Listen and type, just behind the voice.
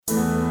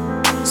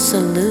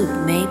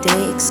Salute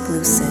Mayday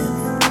exclusive.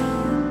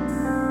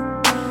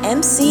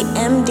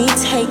 MCMD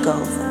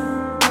Takeover.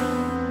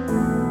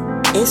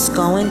 It's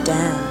going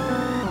down.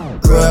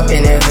 Grew up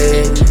in the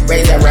hood,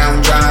 raised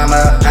around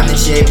drama. I'm the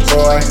shit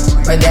boy,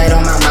 put that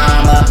on my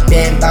mama.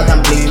 Been about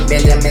them blue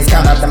Benjamins,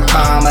 count up them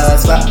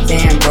commas. Fuck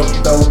being broke,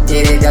 go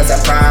get it, that's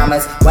a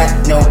promise. What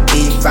no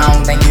beef, I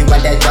don't think you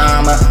want that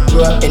drama.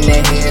 Grew up in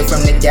the hood,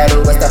 from the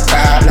ghetto, what's the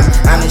problem?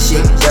 I'm the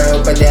shit girl,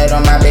 put that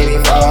on my baby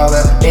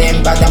father. Been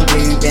about them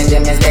blue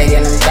Benjamins,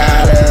 taking them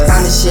dollars.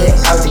 I'm the shit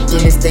out to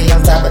get it, stay on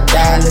top of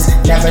dollars.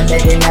 Never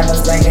taking, never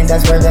slanging,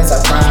 that's where that's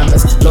a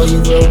promise. Blow you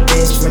real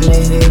bitch from the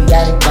hood,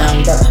 got it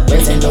ground up.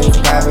 Raising no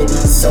poverty,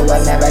 so I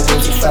never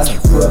get you fussed.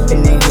 Grew up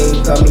in the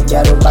hood, call me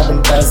ghetto by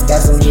them bus. Got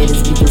some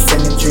hitters, keep it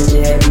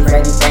symmetry, heavy,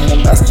 ready,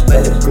 banging bus.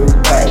 Bulletproof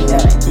partner,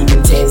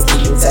 keeping tears,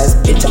 keeping touch.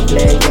 Bitch, I'm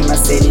playing in my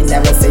city,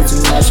 never say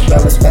too much. Well,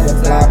 respect the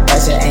fly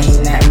pressure,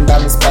 ain't nothing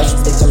about me special.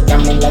 Bitch, I'm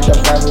coming like a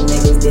rival,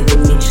 niggas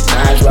digging me.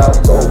 Might as well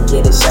go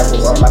get a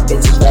shovel. All my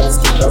bitches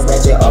brothers keep a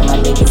record. All my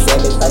niggas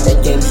savage, but they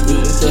can't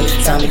eat good.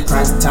 Time to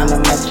crunch, time to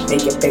munch,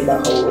 make it big, a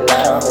whole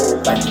lot, a whole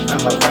bunch.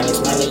 I'ma run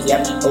this money,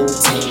 yep, whole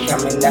team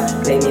coming up.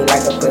 Play me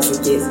like a pussy,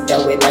 get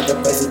dealt with like a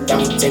pussy.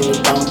 Don't tell me,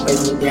 don't push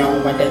me, you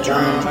don't want that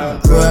drama.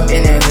 Grew up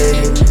in the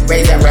hood,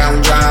 raised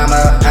around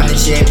drama. I'm the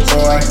shit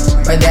boy,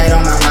 put that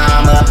on my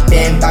mama.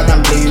 Been about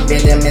them blue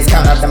Benjamins,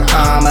 count up them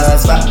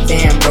commas. Fuck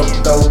being broke,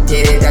 go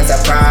get it, that's a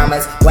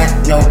promise. What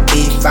no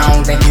beef, I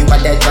don't think you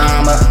want that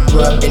drama.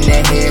 Grew up in the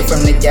hood,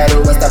 from the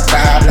ghetto, what's the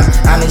problem?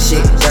 I'm the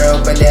shit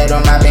girl, put that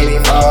on my baby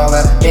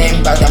father.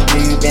 Been about them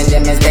blue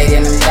Benjamins,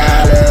 taking them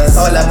dollars.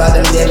 All about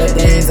them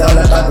dividends, all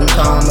about them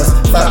commas.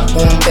 Fuck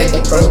them, take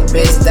a broke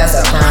bitch, that's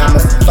a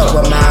promise. Fuck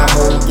with my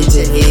hoe, get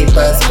your head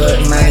bust,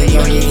 put money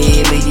on your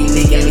head, leave you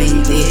leaking, leave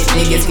you dead.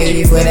 Niggas kill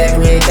you for that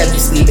bread, cause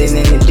you sleeping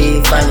in the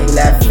bed. Find you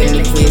laughing in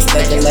the quiz,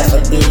 stuck your left a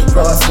dick.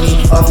 Cross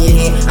me off your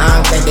head, I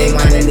don't think they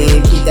wanna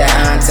live. Keep that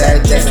eye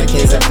tight, just in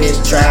case a bitch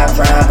try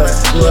robber.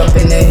 Grew up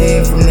in the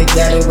hood, from the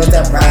ghetto, what's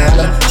the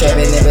problem?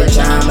 Trapping in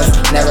pajamas,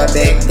 never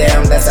back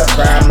down, that's a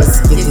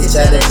promise. Get each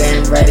other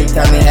been ready,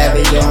 coming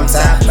heavy on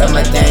top. But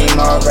my game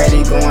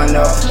already going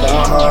off,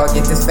 going hard.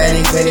 Get this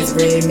fatty, for this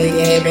bread, make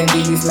it happen. Do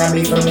you smell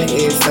me from the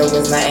ear? So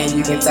it's nothing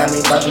you can tell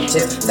me about them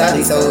chips. Tell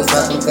these hoes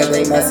fuck them cause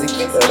they messy.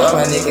 But all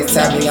my niggas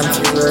tell me I'm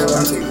too real,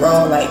 I'm too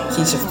raw like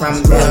Keisha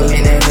from Billy.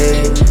 In the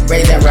hood,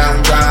 raised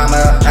around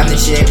drama. I'm the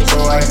shit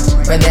boy,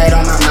 put that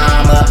on my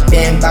mama.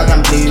 Been about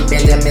them blue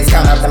Benjamins,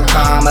 count up them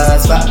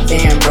commas. Fuck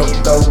being broke,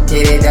 go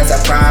get it, that's a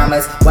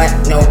promise. What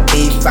no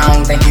beef, I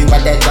don't think you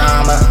want that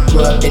drama.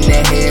 Grew up in the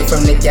hood,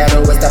 from the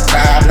ghetto, what's the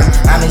problem?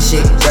 I'm a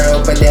shit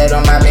girl, put that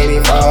on my baby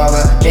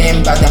father.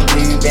 Been about them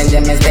blue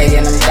Benjamins,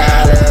 taking them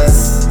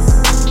dollars.